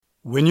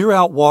When you're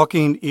out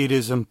walking, it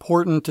is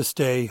important to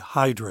stay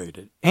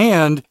hydrated.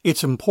 And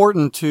it's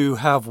important to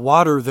have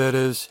water that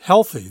is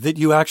healthy, that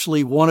you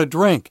actually want to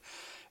drink.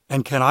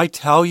 And can I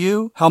tell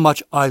you how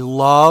much I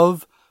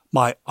love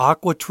my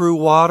AquaTrue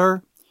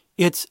water?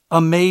 It's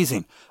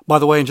amazing. By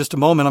the way, in just a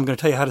moment, I'm going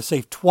to tell you how to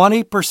save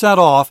 20%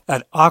 off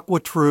at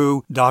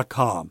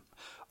aquatrue.com.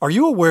 Are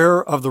you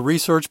aware of the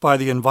research by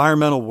the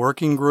Environmental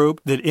Working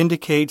Group that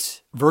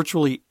indicates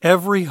virtually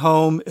every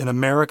home in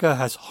America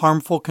has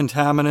harmful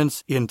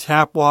contaminants in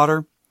tap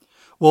water?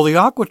 Well, the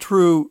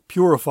AquaTrue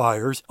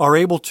purifiers are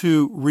able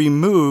to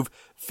remove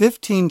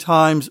 15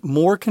 times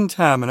more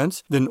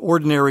contaminants than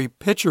ordinary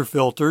pitcher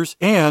filters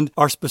and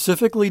are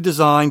specifically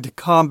designed to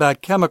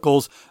combat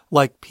chemicals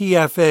like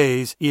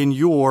PFAS in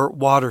your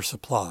water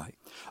supply.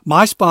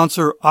 My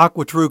sponsor,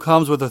 AquaTrue,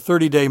 comes with a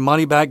 30-day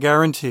money-back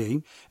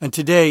guarantee, and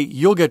today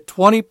you'll get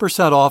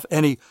 20% off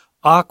any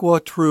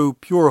AquaTrue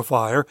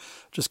purifier.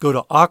 Just go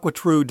to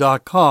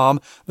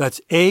aquatrue.com.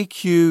 That's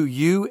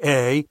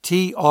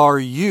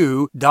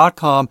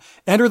AQUATRU.com.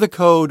 Enter the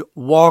code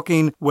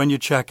WALKING when you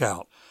check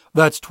out.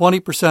 That's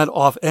 20%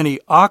 off any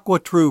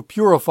AquaTrue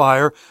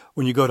purifier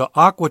when you go to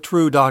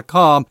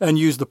aquatrue.com and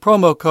use the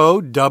promo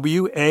code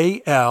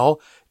WALKING.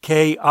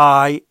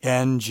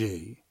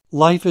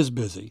 Life is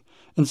busy,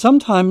 and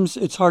sometimes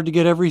it's hard to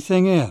get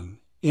everything in,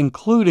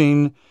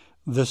 including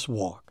this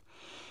walk.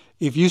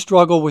 If you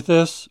struggle with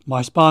this,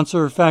 my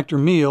sponsor, Factor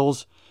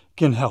Meals,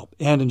 can help.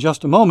 And in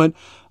just a moment,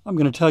 I'm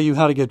going to tell you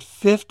how to get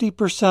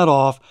 50%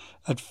 off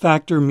at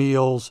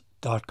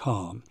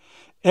factormeals.com.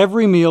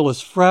 Every meal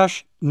is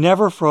fresh,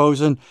 never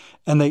frozen,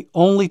 and they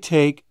only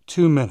take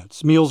 2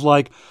 minutes. Meals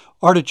like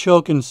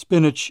artichoke and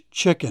spinach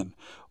chicken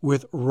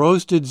with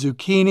roasted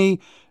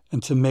zucchini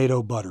and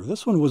tomato butter.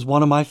 This one was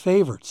one of my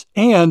favorites.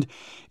 And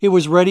it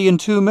was ready in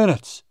 2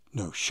 minutes.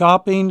 No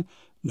shopping,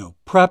 no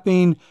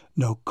prepping,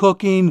 no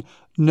cooking,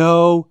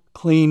 no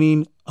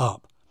cleaning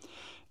up.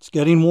 It's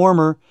getting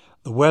warmer.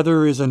 The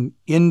weather is an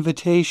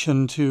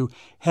invitation to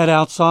head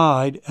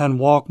outside and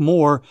walk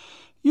more.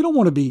 You don't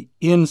want to be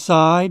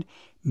inside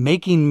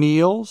making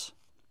meals.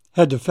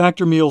 Head to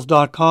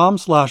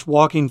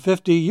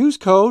factormeals.com/walking50. Use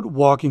code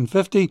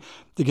WALKING50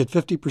 to get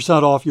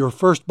 50% off your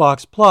first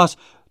box plus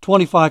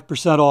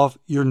 25% off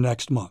your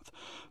next month.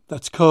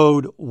 That's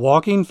code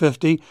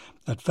WALKING50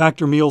 at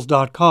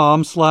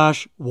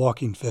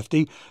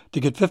factormeals.com/walking50 to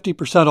get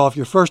 50% off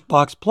your first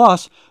box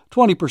plus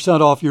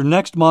 20% off your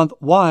next month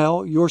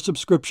while your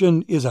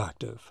subscription is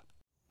active.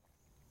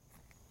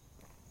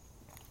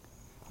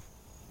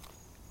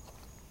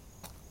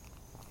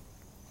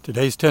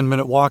 Today's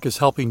 10-minute walk is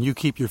helping you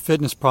keep your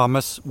fitness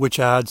promise, which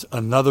adds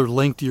another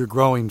link to your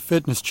growing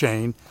fitness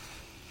chain.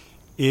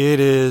 It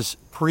is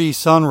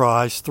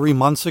pre-sunrise. 3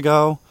 months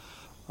ago,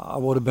 I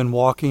would have been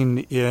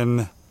walking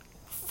in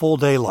full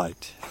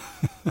daylight.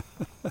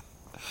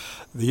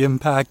 The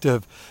impact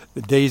of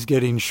the days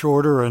getting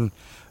shorter, and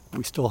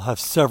we still have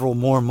several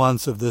more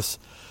months of this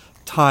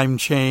time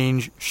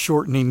change,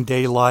 shortening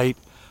daylight,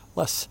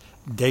 less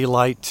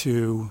daylight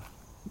to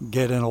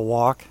get in a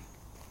walk,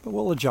 but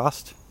we'll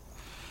adjust.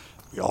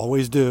 We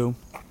always do.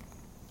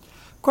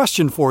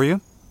 Question for you.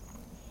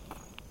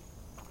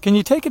 Can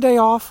you take a day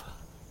off?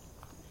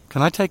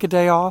 Can I take a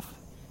day off?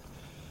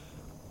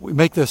 We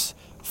make this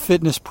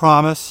fitness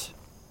promise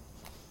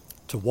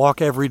to walk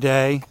every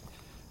day.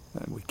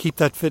 We keep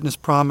that fitness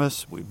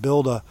promise. We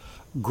build a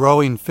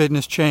growing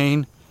fitness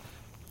chain.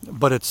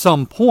 But at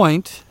some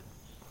point,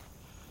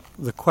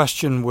 the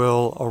question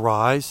will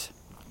arise,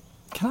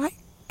 can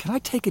I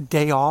take a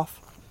day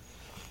off?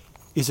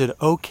 Is it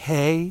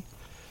okay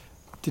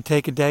to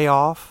take a day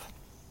off?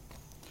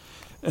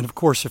 And of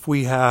course, if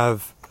we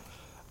have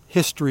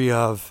history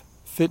of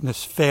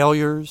fitness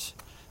failures,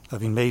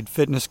 having made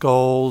fitness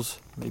goals,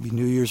 maybe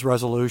New Year's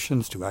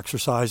resolutions to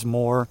exercise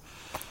more,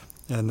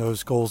 and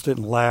those goals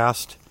didn't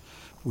last,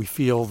 we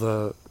feel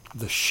the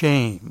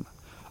shame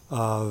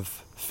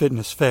of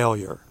fitness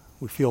failure.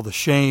 We feel the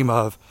shame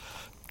of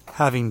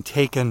having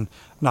taken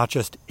not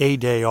just a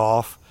day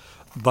off,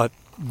 but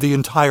the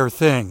entire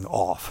thing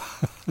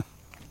off.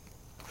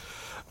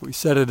 We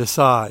set it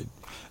aside.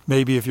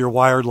 Maybe if you're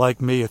wired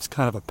like me, it's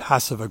kind of a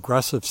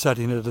passive-aggressive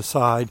setting it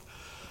aside.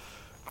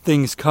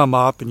 Things come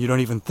up and you don't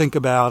even think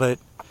about it.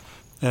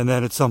 And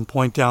then at some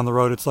point down the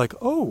road, it's like,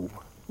 oh,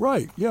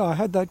 right, yeah, I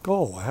had that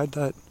goal. I had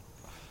that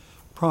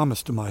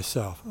promise to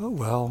myself. Oh,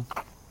 well.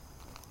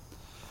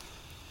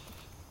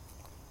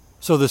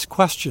 So this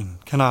question,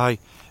 can I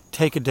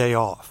take a day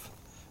off,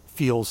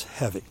 feels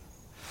heavy.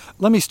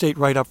 Let me state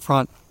right up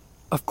front,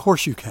 of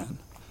course you can.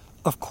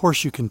 Of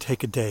course you can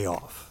take a day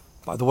off.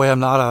 By the way, I'm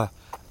not a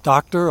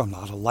doctor. I'm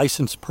not a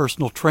licensed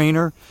personal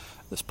trainer.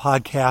 This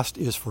podcast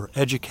is for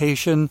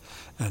education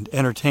and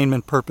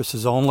entertainment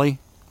purposes only.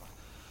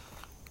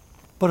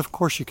 But of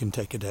course you can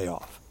take a day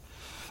off.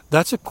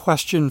 That's a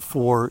question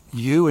for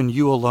you and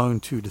you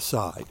alone to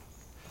decide.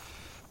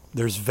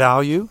 There's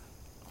value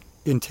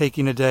in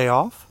taking a day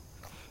off.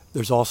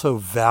 There's also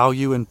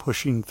value in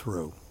pushing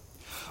through.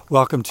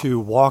 Welcome to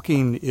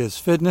Walking is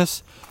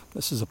Fitness.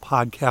 This is a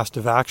podcast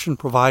of action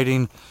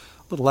providing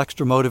little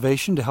extra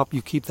motivation to help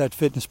you keep that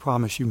fitness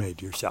promise you made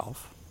to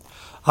yourself.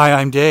 Hi,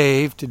 I'm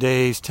Dave.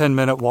 Today's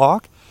 10-minute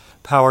walk,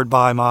 powered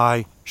by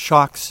my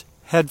Shokz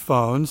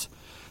headphones.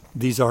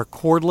 These are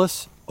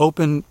cordless,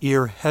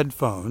 open-ear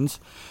headphones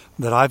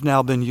that I've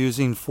now been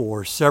using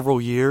for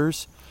several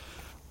years.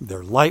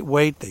 They're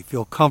lightweight, they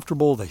feel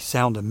comfortable, they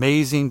sound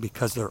amazing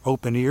because they're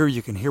open ear.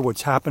 You can hear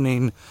what's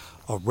happening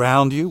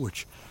around you,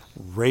 which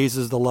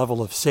raises the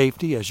level of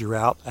safety as you're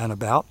out and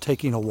about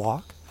taking a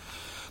walk.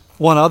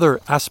 One other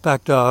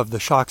aspect of the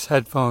Shokz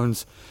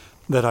headphones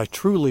that I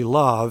truly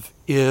love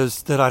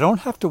is that I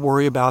don't have to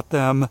worry about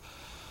them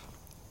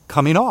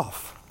coming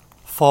off,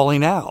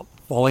 falling out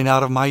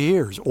of my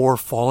ears, or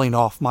falling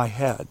off my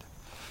head.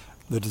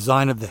 The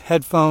design of the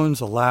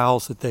headphones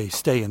allows that they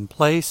stay in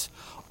place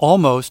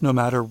almost no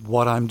matter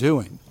what I'm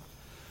doing.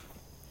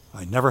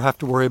 I never have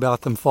to worry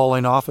about them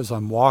falling off as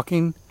I'm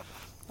walking.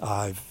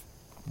 I've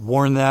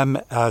worn them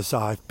as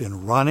I've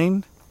been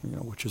running,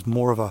 which is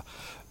more of a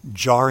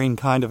jarring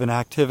kind of an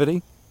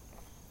activity.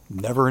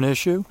 Never an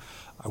issue.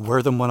 I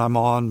wear them when I'm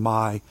on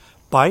my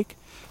bike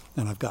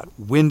and I've got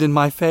wind in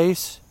my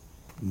face.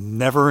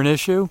 Never an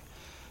issue.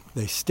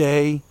 They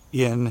stay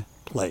in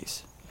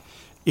place.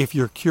 If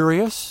you're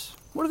curious,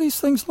 what do these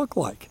things look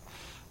like?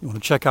 You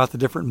want to check out the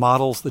different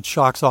models that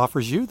Shokz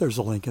offers you? There's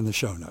a link in the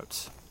show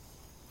notes.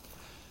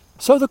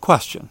 So the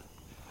question,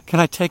 can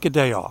I take a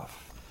day off?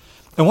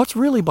 And what's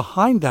really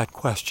behind that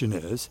question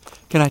is,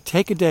 can I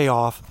take a day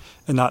off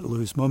and not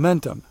lose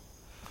momentum?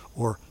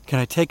 Or can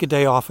I take a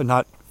day off and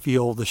not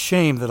feel the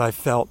shame that I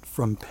felt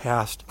from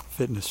past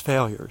fitness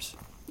failures?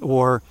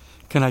 Or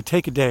can I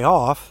take a day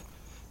off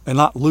and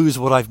not lose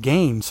what I've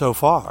gained so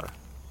far,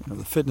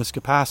 the fitness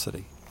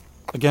capacity?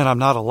 Again, I'm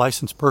not a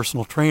licensed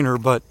personal trainer,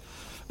 but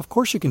of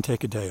course you can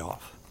take a day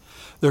off.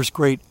 There's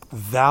great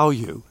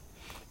value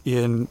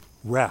in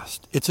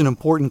rest. It's an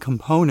important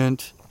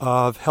component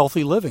of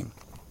healthy living.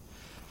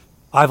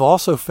 I've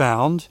also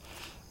found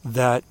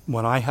that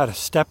when I had a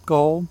step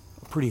goal,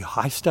 a pretty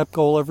high step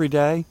goal every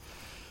day,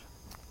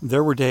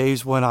 there were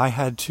days when I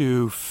had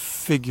to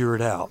figure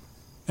it out.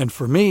 And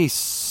for me,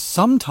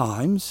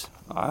 sometimes,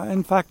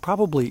 in fact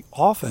probably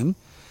often,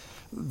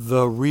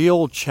 the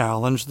real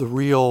challenge, the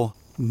real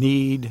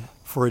need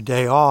for a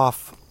day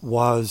off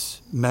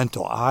was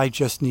mental. I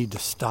just need to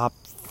stop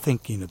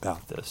thinking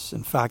about this.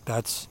 In fact,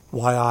 that's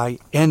why I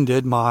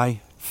ended my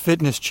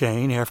fitness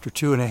chain after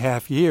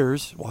 2.5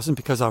 years. It wasn't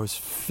because I was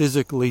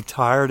physically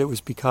tired. It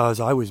was because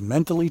I was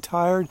mentally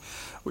tired.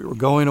 We were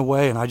going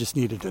away and I just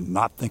needed to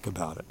not think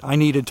about it. I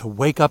needed to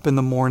wake up in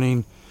the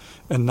morning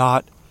and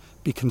not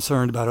be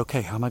concerned about,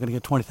 okay, how am I going to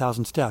get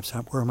 20,000 steps?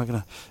 How am I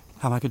going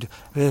to do?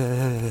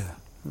 It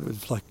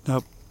was like,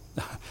 nope,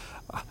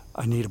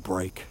 I need a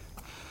break.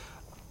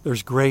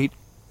 There's great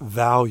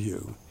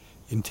value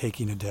in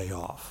taking a day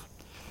off.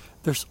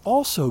 There's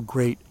also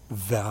great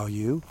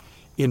value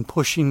in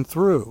pushing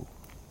through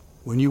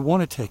when you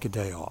want to take a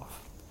day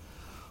off.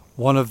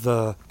 One of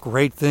the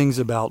great things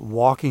about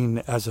walking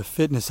as a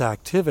fitness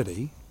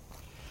activity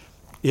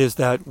is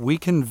that we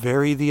can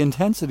vary the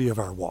intensity of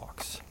our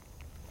walks.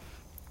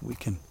 We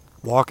can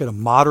walk at a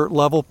moderate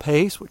level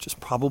pace, which is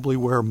probably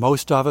where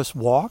most of us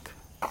walk.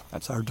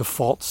 That's our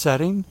default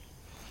setting.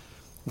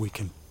 We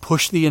can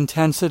push the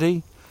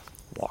intensity,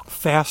 walk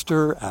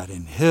faster, add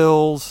in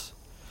hills,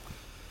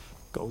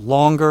 go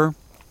longer.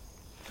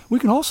 We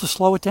can also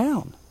slow it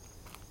down.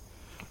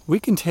 We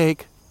can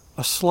take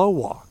a slow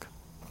walk.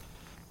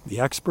 The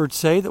experts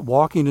say that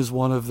walking is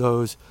one of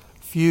those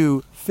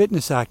few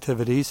fitness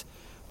activities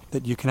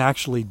that you can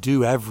actually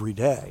do every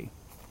day.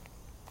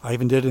 I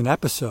even did an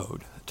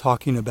episode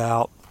talking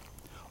about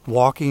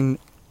walking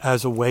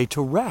as a way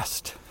to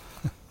rest.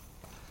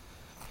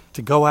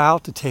 To go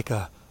out, to take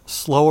a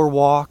slower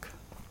walk,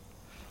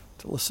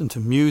 to listen to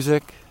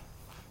music,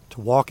 to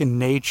walk in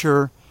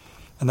nature,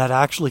 and that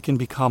actually can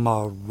become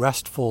a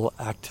restful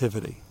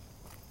activity.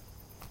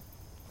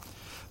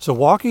 So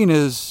walking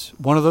is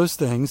one of those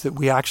things that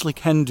we actually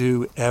can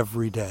do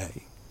every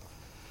day.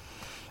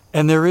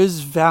 And there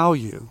is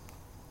value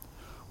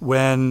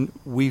when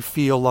we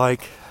feel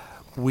like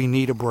we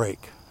need a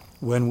break,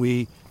 when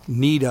we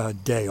need a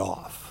day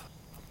off.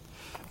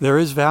 There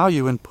is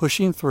value in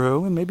pushing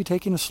through and maybe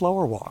taking a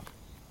slower walk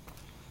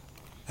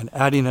and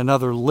adding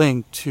another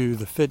link to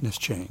the fitness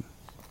chain.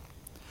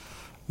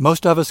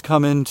 Most of us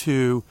come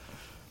into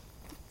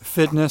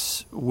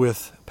fitness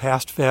with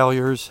past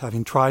failures,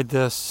 having tried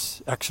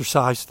this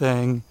exercise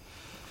thing,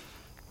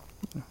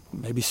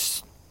 maybe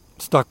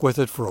stuck with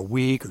it for a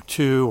week or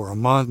two or a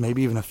month,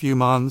 maybe even a few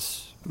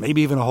months,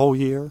 maybe even a whole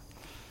year.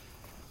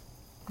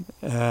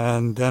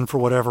 And then for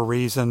whatever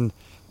reason,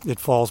 it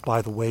falls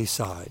by the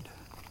wayside.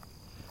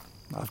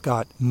 I've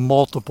got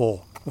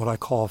multiple what I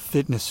call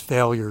fitness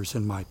failures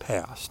in my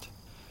past.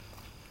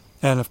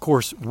 And of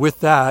course, with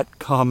that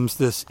comes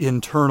this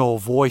internal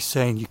voice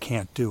saying, you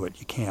can't do it,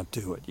 you can't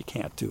do it, you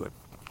can't do it.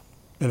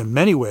 And in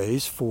many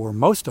ways, for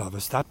most of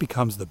us, that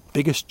becomes the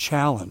biggest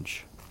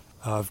challenge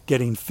of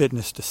getting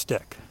fitness to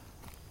stick,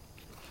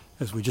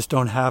 as we just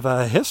don't have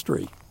a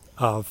history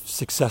of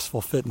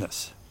successful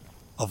fitness.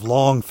 of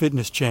long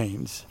fitness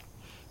chains,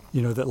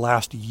 that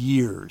last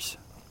years.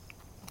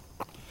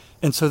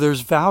 And so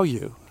there's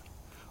value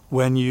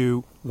when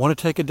you want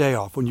to take a day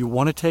off, when you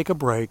want to take a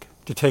break,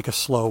 to take a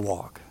slow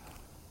walk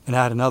and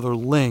add another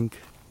link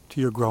to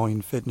your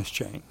growing fitness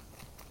chain.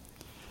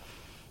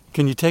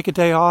 Can you take a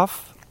day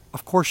off?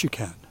 Of course you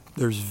can.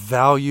 There's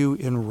value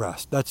in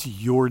rest. That's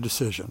your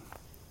decision.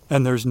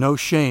 And there's no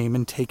shame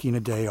in taking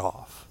a day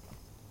off.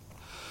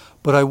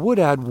 But I would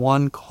add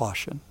one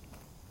caution.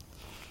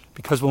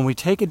 Because when we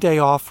take a day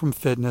off from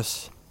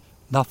fitness,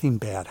 nothing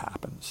bad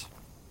happens.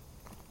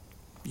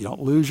 You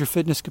don't lose your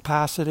fitness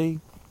capacity.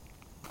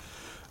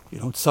 You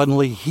don't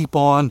suddenly heap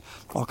on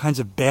all kinds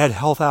of bad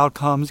health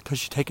outcomes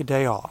because you take a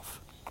day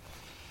off.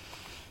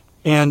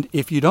 And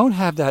if you don't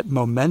have that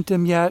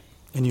momentum yet,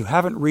 and you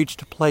haven't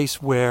reached a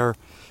place where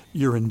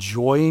you're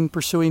enjoying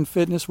pursuing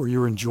fitness, where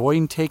you're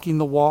enjoying taking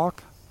the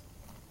walk,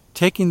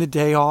 taking the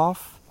day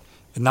off,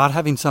 and not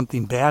having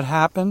something bad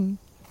happen,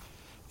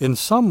 in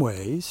some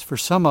ways, for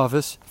some of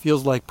us,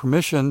 feels like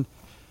permission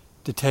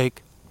to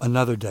take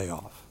another day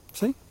off.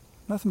 See?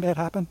 Nothing bad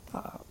happened.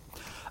 I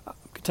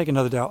could take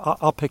another day off.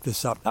 I'll pick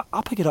this up.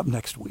 I'll pick it up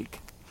next week.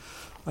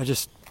 I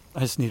just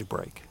need a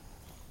break.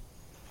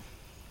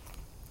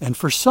 And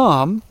for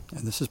some,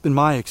 and this has been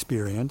my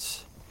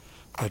experience,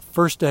 that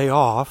first day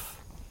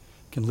off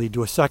can lead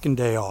to a second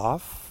day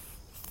off,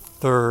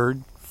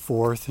 third,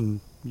 fourth,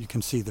 and you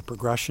can see the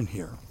progression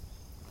here.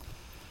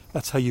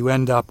 That's how you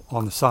end up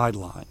on the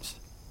sidelines.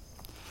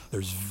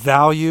 There's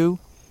value,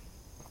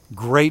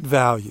 great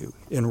value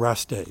in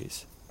rest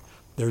days.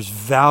 There's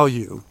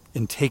value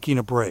in taking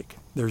a break.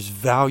 There's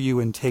value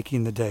in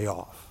taking the day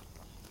off.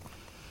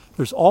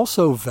 There's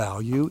also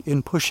value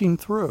in pushing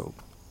through.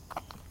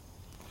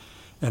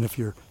 And if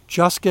you're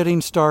just getting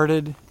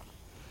started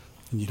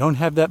and you don't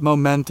have that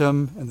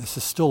momentum, and this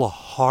is still a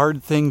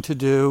hard thing to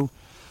do,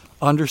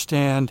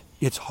 understand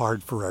it's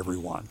hard for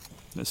everyone.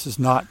 This is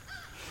not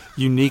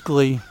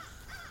uniquely...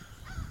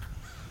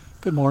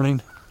 Good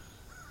morning.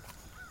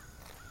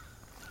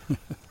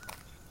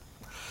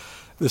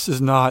 This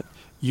is not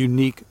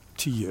unique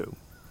to you.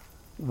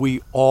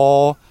 We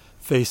all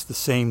face the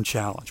same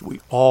challenge. We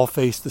all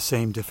face the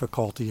same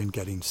difficulty in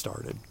getting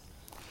started.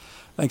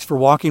 Thanks for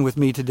walking with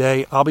me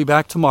today. I'll be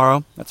back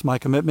tomorrow. That's my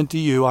commitment to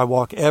you. I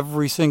walk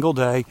every single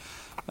day,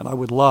 and I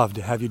would love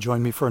to have you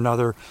join me for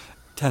another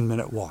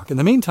 10-minute walk. In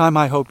the meantime,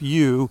 I hope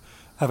you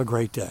have a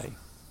great day.